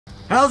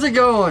How's it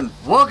going?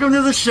 Welcome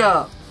to the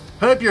shop.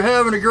 Hope you're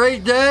having a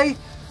great day.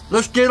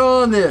 Let's get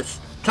on this.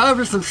 Time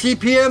for some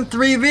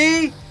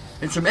CPM3v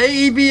and some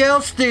AEB-l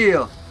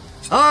steel.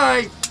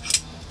 Alright,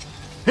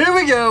 here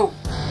we go.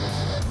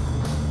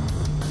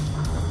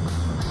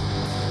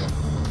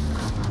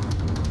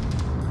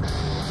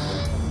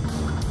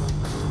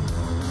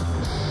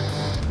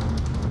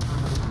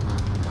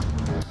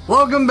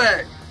 Welcome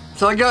back.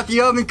 So I got the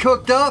oven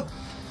cooked up.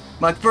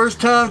 My first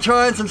time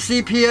trying some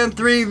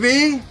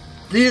CPM3v.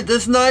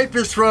 This knife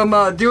is from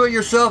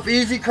Do-It-Yourself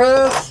Easy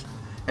Crafts.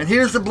 And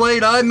here's the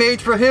blade I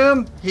made for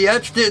him. He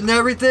etched it and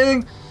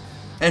everything.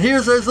 And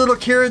here's those little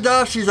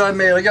kiridashis I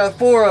made. I got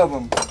 4 of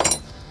them.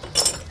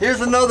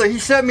 Here's another. He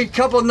sent me a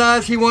couple of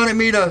knives he wanted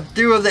me to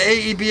do of the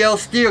AEB-l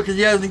steel because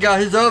he hasn't got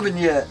his oven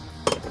yet.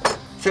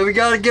 So we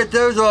got to get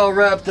those all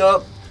wrapped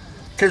up.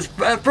 Because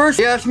at first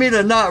he asked me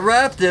to not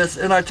wrap this,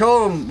 and I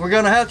told him we're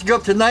going to have to go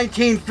up to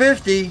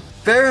 1950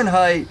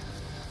 Fahrenheit.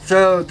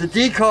 So the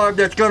decarb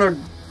that's going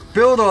to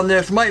build on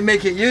this might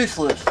make it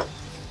useless.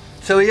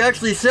 So he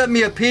actually sent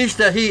me a piece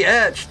that he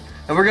etched,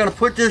 and we're going to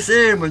put this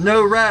in with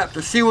no wrap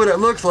to see what it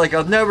looks like.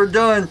 I've never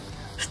done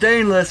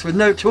stainless with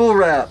no tool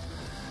wrap.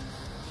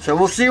 So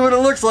we'll see what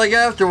it looks like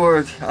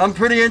afterwards. I'm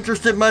pretty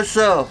interested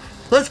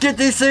myself. Let's get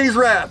these things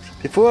wrapped.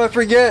 Before I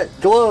forget,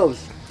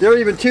 gloves. There are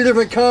even 2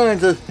 different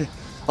kinds.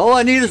 All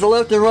I need is the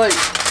left and right.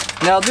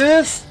 Now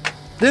this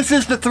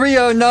is the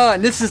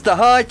 309. This is the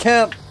high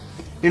temp.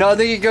 You know, I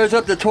think it goes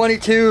up to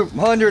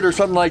 2200 or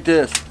something like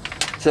this.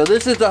 So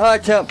this is the high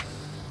temp.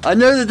 I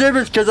know the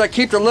difference because I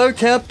keep the low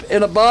temp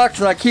in a box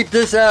and I keep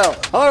this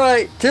out.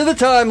 Alright, to the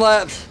time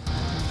lapse.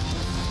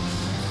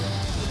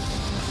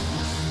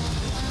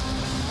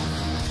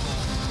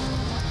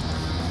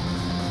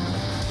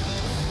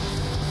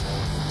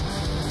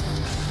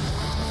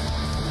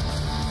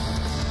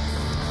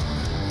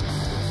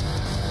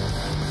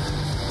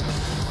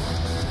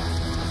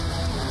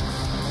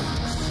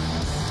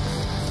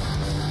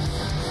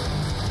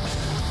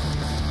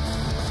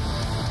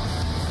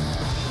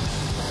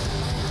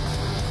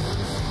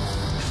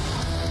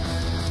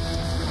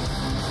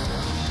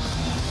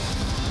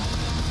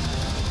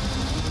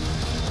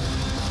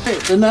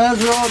 The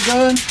knives are all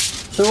done.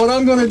 So what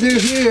I'm going to do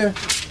here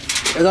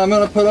is I'm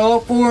going to put all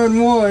 4 in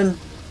one.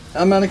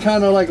 I'm going to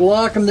kind of like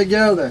lock them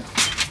together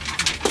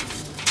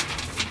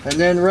and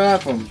then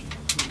wrap them.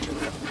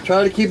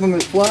 Try to keep them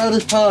as flat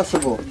as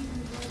possible.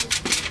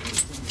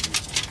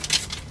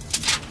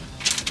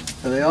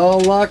 So they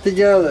all lock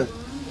together.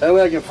 That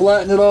way I can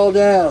flatten it all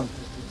down.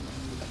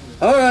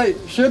 Alright,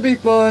 should be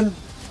fun.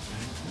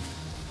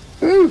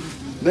 Whew,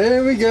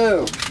 there we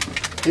go.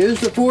 Here's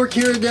the 4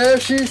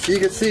 kiridashis. You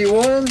can see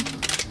 1,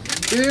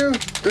 2,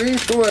 3,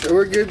 4. So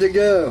we're good to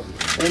go.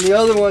 And the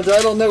other ones,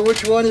 I don't know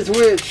which one is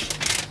which.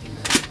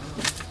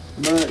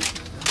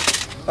 But,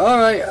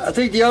 alright, I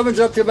think the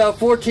oven's up to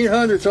about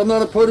 1400, so I'm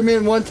going to put them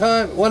in one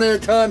at a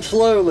time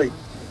slowly.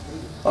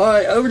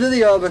 Alright, over to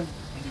the oven.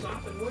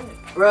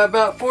 We're at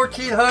about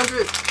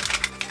 1400.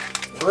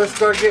 So let's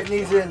start getting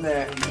these in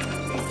there.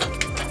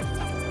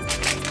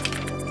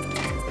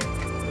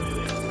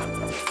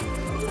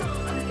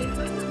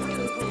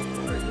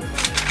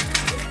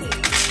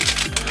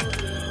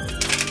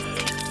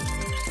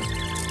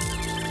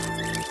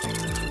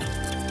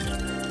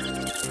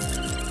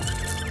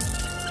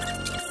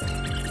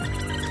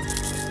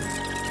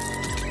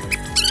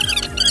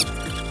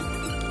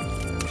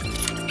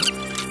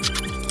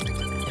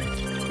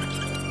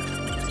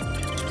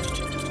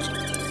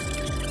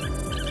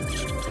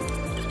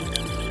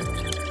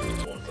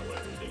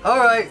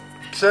 Alright,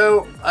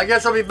 so I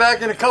guess I'll be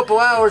back in a couple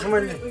hours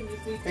when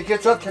it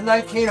gets up to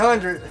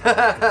 1900.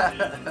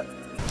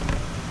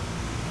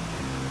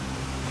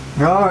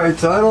 Alright,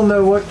 so I don't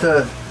know what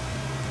to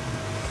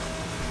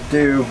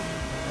do.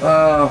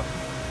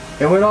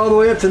 It went all the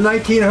way up to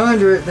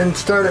 1900, then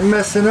started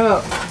messing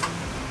up.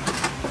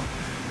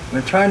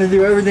 I'm trying to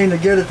do everything to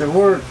get it to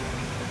work.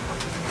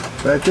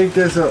 But I think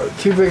there's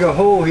too big a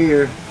hole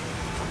here.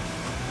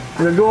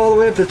 It'll go all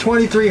the way up to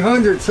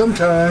 2300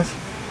 sometimes.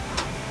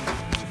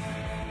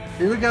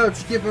 See, look how it's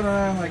skipping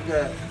around like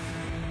that.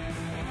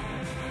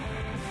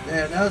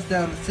 Yeah, now it's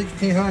down to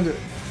 1600.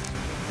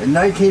 In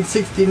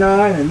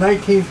 1969 and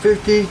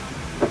 1950,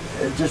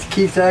 it just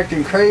keeps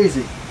acting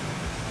crazy.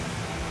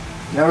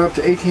 Now we're up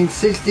to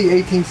 1860,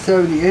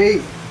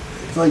 1878.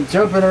 It's like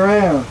jumping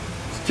around.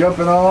 It's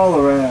jumping all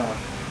around.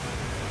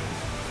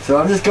 So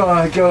I'm just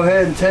going to go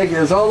ahead and take it.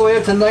 It's all the way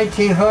up to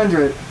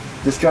 1900.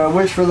 Just got to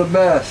wish for the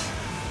best.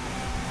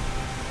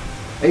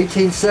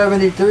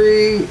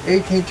 1873,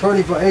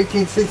 1824,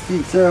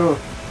 1860, so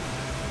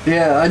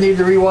yeah, I need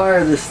to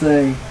rewire this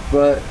thing,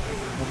 but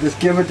I'll just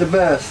give it the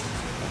best.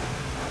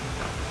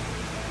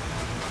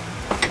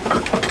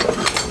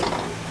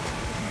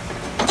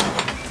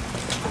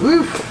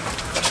 Woo!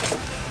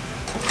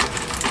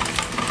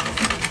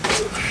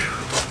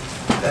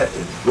 That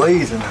is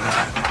blazing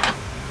hot.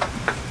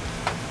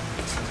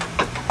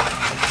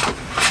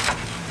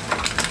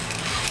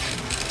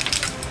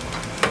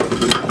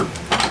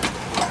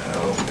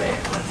 Oh man,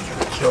 that's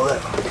gonna kill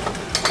that one.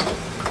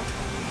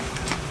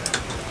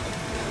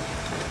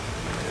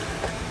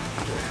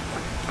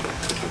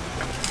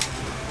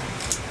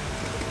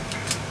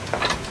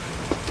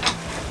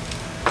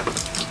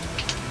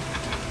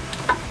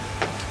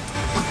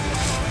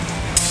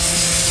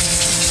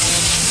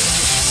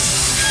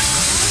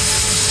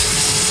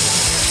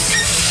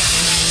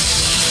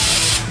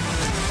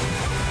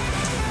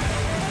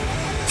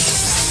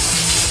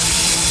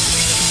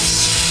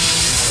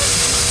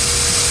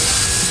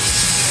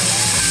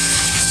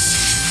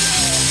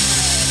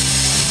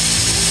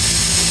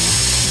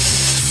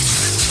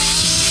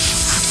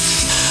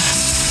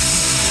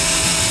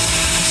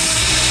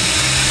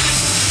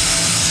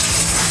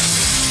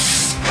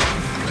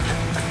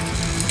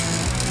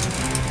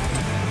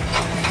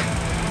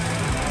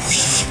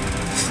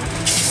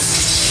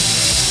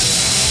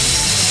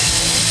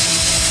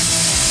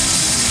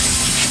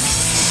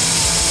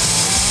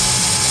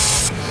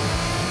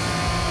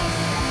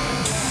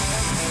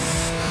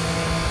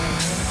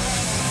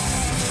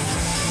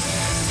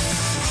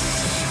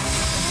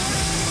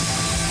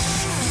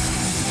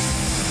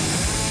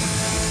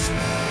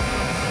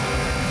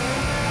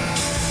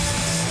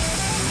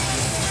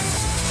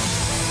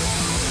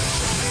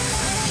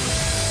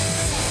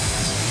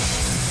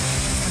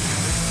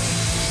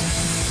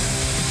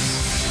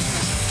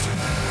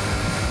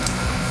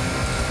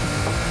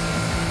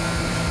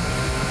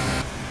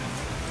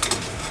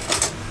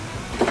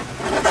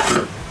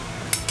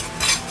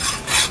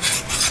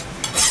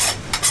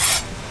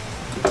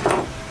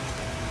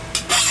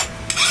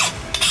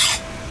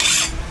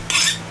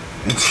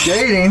 and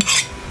skating.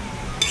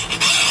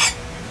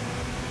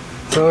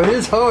 So it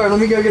is hard. Let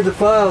me go get the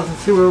files and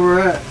see where we're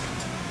at.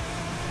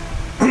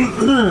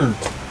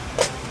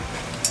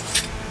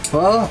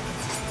 Well,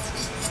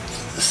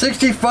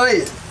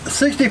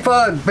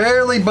 65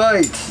 barely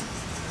bites.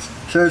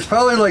 So it's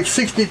probably like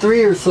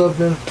 63 or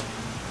something.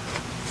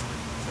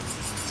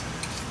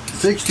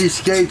 60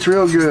 skates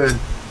real good.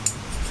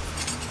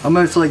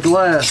 Almost like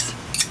glass.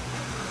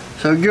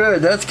 So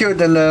good, that's good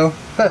to know.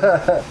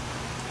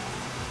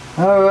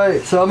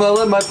 Alright, so I'm gonna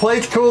let my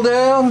plates cool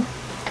down.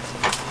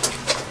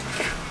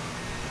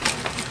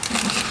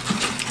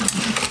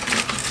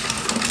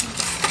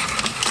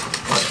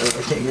 I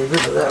can't get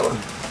rid of that one.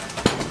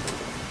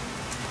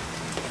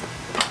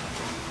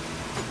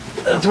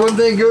 That's one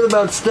thing good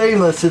about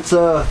stainless, it's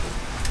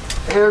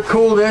air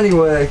cooled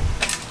anyway.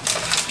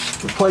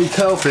 The plates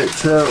help it,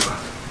 so.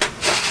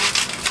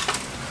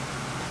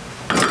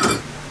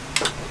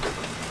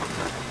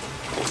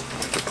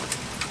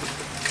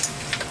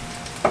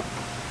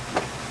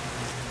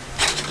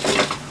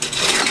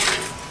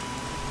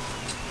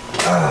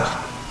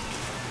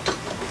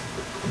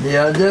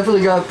 Yeah, I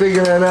definitely got to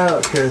figure that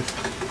out because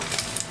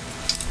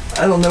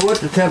I don't know what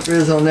the temp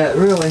is on that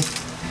really.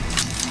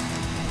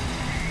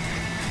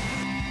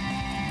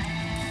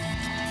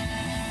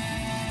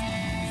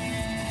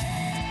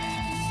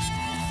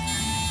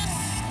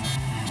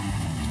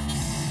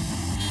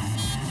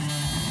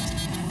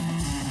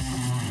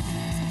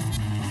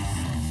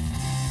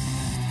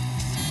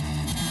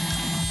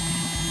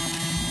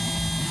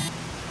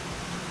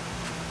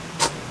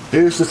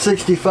 Here's the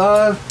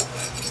 65.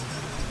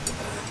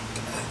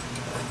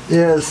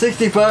 Yeah, the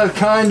 65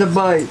 kind of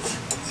bites.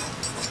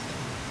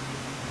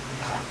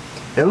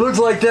 It looks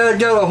like that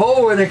got a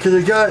hole in it because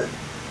it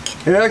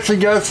actually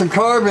got some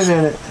carbon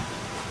in it.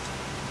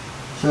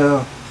 So, we'll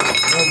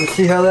have to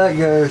see how that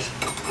goes.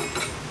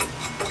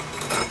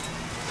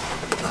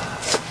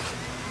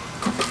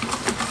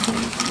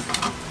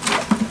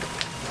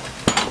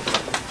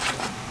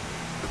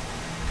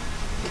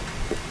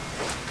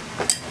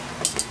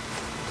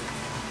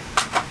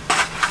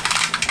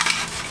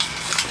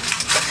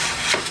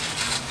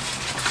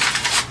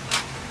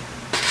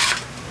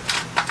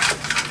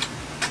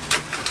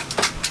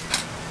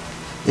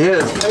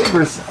 Yeah, it's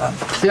papers.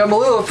 See, I'm a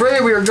little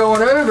afraid we were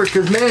going over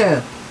because,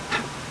 man,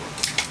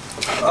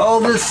 all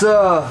this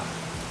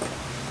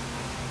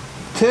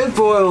tin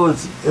foil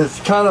is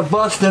kind of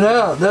busting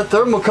out. That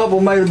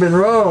thermocouple might have been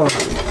wrong.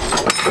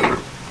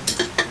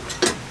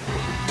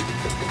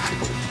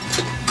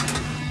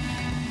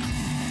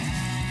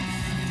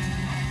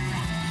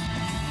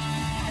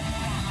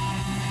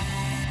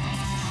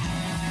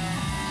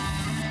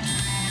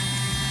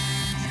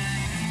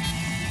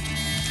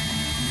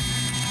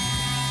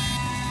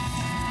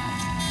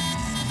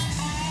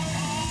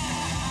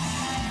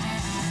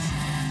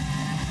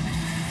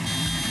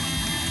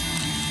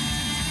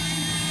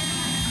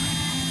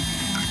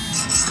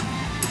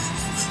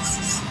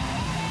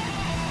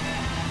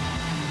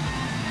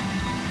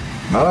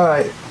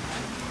 Alright,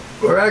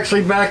 we're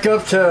actually back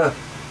up to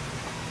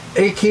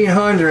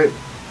 1800,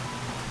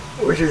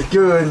 which is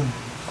good.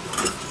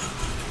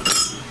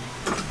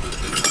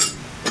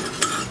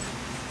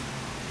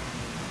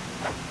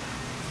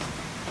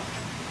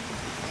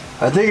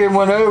 I think it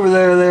went over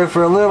there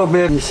for a little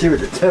bit. You see what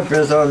the temp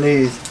is on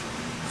these.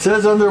 It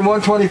says under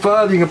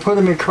 125 you can put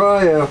them in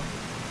cryo.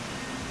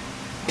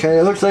 Okay,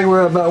 it looks like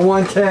we're about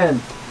 110.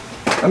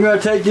 I'm going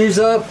to take these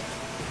up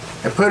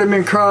and put them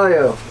in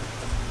cryo.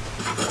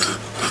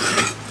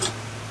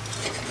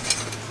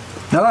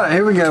 Alright,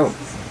 here we go.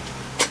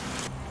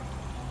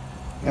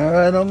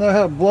 Alright, I don't know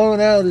how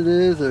blown out it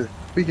is or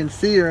if we can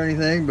see or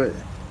anything, but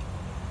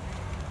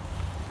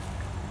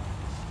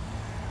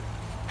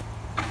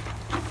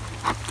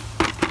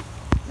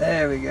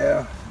there we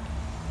go.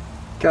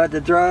 Got the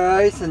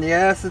dry ice and the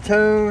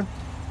acetone.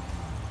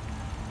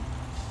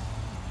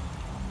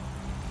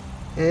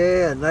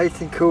 Yeah,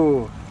 nice and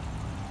cool.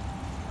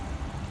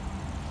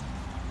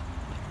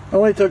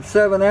 Only took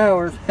 7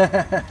 hours.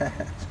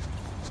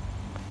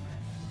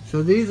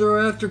 So these are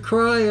after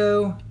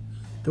cryo.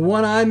 The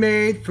one I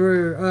made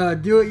for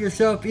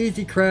do-it-yourself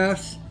easy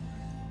crafts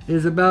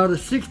is about a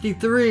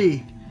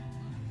 63.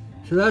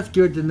 So that's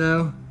good to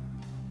know.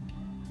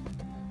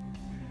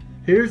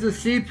 Here's a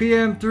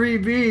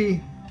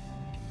CPM3v,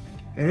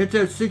 and it's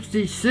at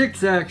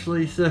 66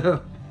 actually,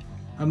 so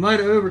I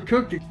might have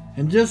overcooked it.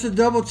 And just to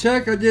double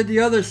check, I did the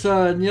other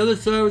side, and the other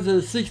side was at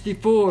a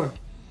 64.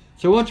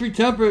 So once we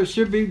temper it,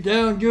 should be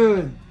down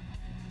good.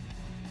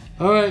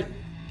 Alright,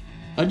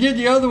 I did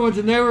the other ones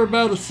and they were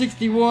about a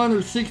 61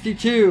 or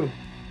 62.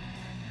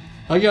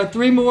 I got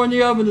 3 more in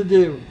the oven to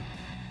do.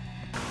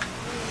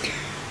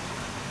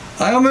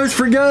 I almost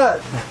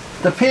forgot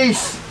the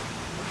piece,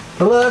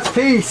 the last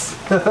piece,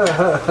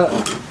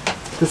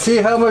 to see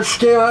how much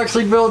scale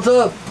actually builds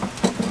up.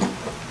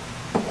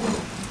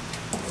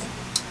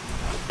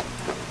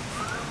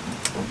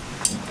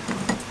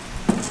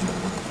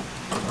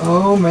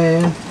 Oh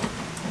man.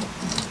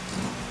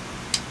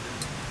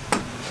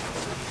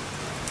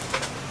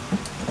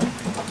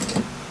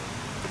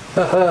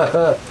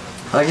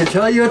 I can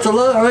tell you it's a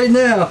lot right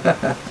now.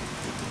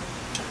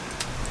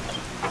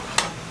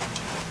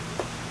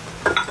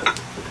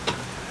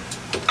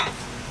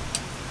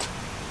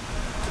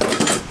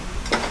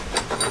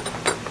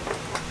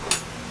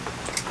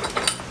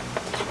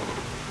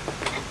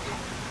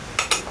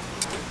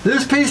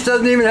 This piece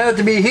doesn't even have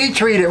to be heat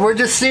treated. We're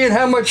just seeing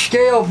how much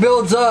scale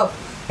builds up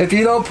if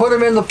you don't put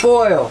them in the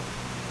foil.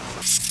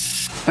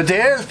 But the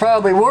air is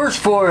probably worse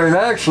for it,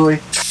 actually.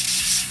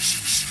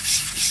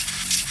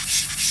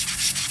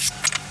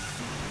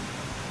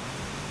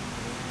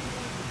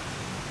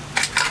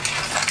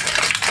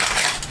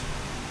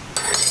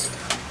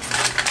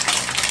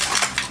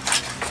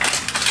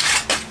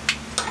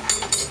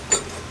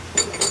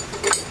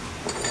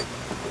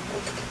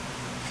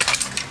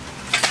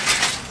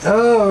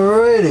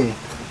 Alrighty.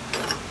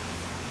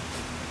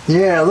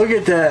 Yeah, look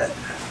at that.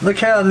 Look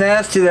how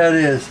nasty that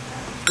is.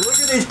 Look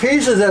at these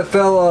pieces that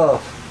fell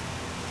off.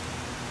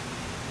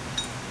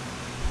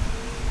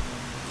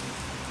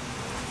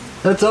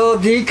 That's all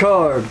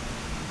decarb.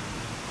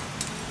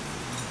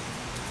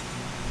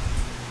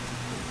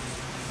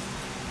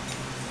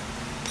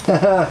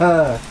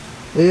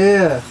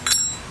 Yeah.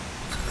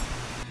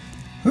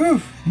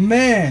 Whew,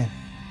 man.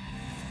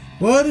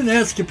 What an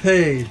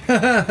escapade.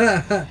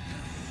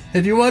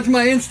 If you watch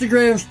my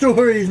Instagram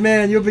stories,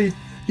 man, you've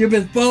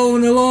been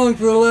following along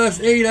for the last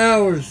 8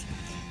 hours.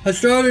 I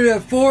started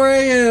at 4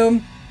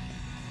 a.m.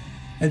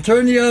 and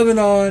turned the oven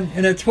on,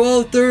 and at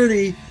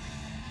 12:30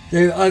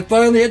 I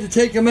finally had to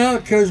take them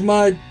out because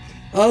my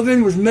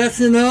oven was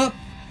messing up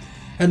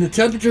and the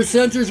temperature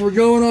sensors were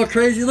going all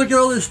crazy. Look at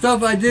all this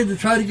stuff I did to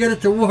try to get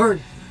it to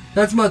work.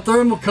 That's my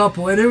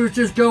thermocouple, and it was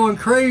just going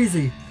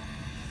crazy.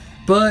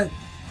 But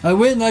I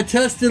went and I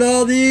tested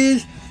all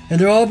these, and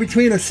they're all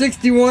between a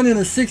 61 and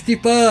a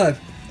 65.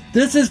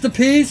 This is the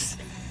piece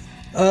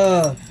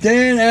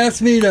Dan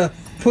asked me to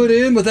put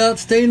in without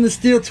stainless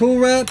steel tool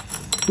wrap.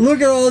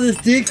 Look at all this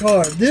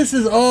decarb. This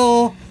is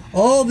all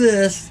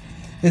this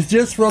is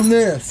just from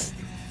this.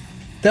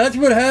 That's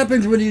what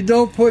happens when you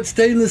don't put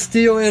stainless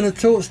steel in a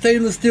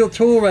stainless steel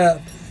tool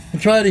wrap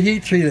and try to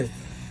heat treat it.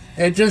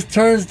 It just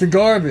turns to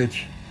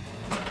garbage.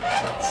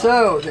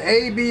 So the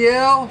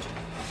AEB-l,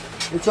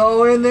 it's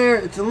all in there.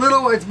 It's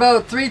about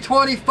a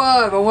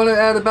 325. I want to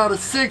add about a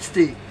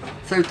 60.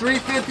 So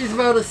 350 is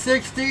about a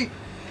 60.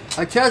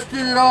 I tested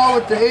it all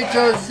with the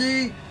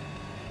HRC.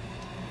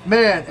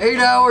 Man, 8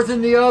 hours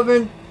in the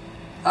oven.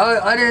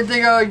 I didn't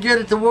think I would get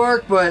it to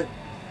work, but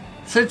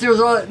since it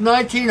was on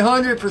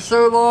 1900 for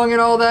so long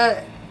and all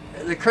that,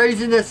 the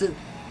craziness.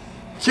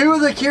 Two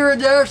of the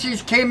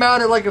Kiradashis came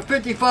out at like a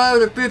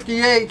 55 or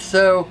 58,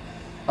 so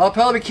I'll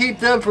probably keep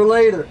them for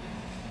later.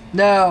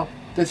 Now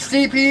the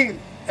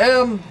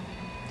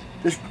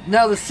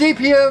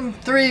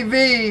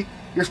CPM3v,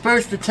 you're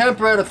supposed to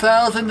temper at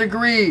 1,000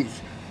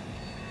 degrees.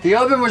 The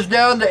oven was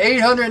down to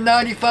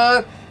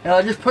 895, and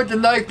I just put the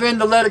knife in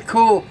to let it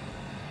cool.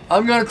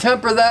 I'm going to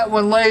temper that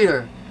one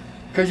later,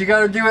 because you got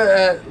to do it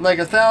at like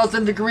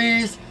 1,000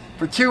 degrees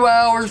for 2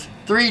 hours,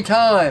 3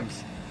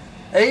 times.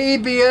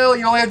 AEB-l,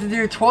 you only have to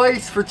do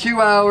twice for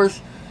 2 hours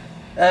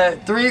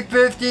at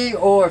 350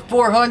 or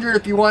 400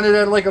 if you want it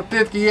at like a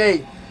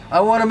 58.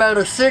 I want them at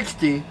a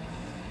 60,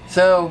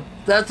 so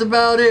that's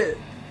about it.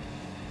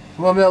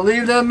 Well, I'm going to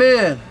leave them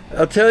in.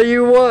 I'll tell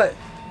you what,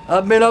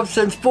 I've been up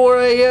since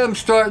 4 a.m.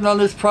 starting on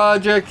this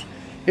project.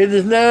 It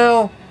is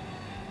now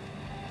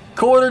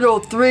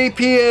 2:45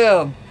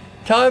 p.m.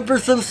 Time for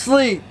some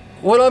sleep.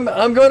 What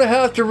I'm going to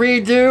have to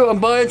redo, I'm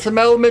buying some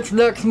elements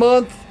next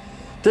month.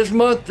 This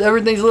month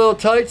everything's a little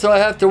tight, so I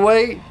have to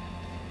wait.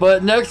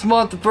 But next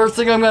month, the first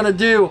thing I'm going to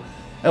do,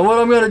 and what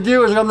I'm going to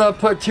do is I'm going to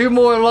put 2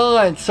 more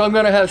lines. So I'm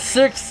going to have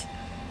 6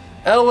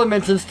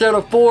 elements instead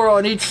of 4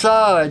 on each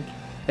side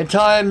and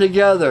tie them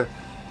together.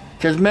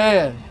 Because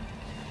man,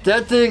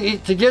 that thing,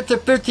 to get to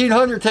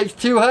 1500 takes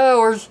 2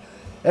 hours,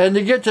 and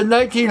to get to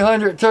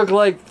 1900 took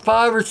like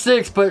 5 or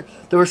 6, but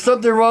there was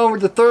something wrong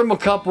with the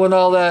thermocouple and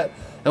all that.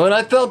 And when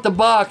I felt the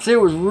box, it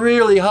was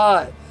really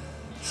hot.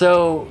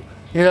 So,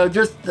 you know,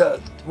 just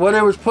what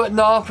it was putting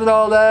off and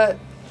all that.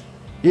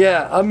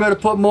 Yeah, I'm going to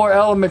put more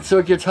elements so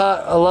it gets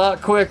hot a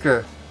lot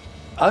quicker.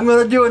 I'm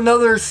going to do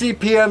another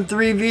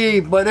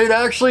CPM3v, but it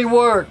actually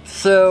worked.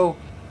 So,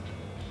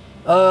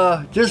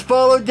 just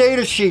follow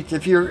data sheets.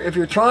 If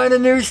you're trying a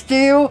new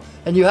steel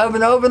and you have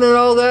an oven and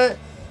all that,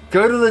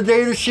 go to the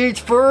data sheets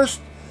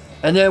first,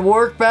 and then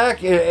work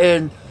back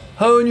and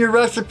hone your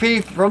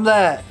recipe from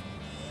that.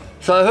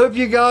 So I hope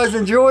you guys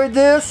enjoyed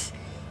this.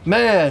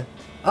 Man,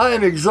 I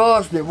am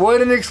exhausted.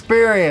 What an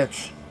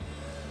experience.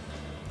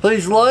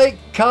 Please like,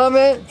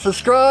 comment,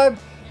 subscribe.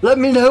 Let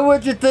me know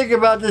what you think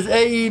about this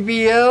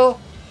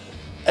AEB-l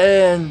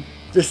and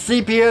the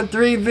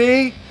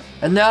CPM3v.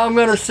 And now I'm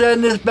going to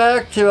send this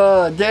back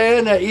to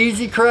Dan at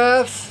Easy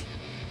Crafts,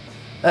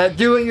 at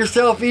Do It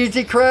Yourself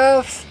Easy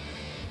Crafts.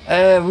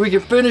 And we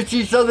can finish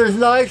each other's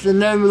knives, and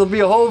then there'll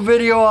be a whole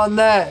video on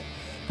that.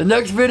 The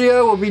next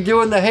video will be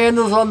doing the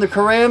handles on the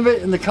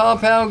karambit and the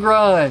compound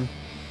grind.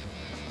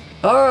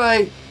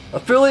 Alright,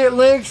 affiliate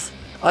links.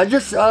 I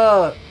just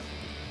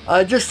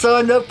I just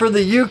signed up for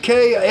the UK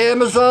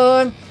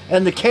Amazon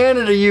and the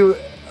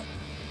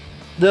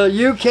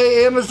UK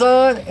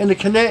Amazon and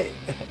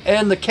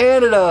the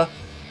Canada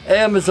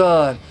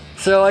Amazon.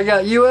 So I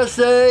got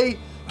USA,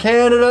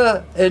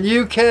 Canada, and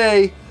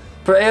UK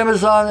for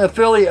Amazon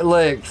affiliate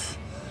links.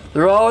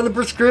 They're all in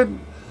the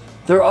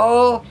They're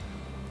all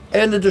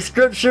in the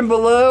description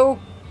below,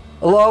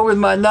 along with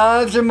my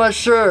knives and my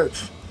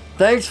shirts.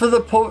 Thanks for the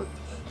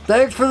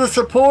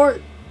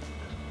support.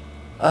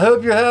 I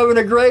hope you're having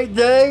a great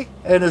day,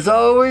 and as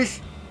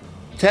always,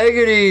 take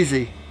it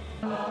easy.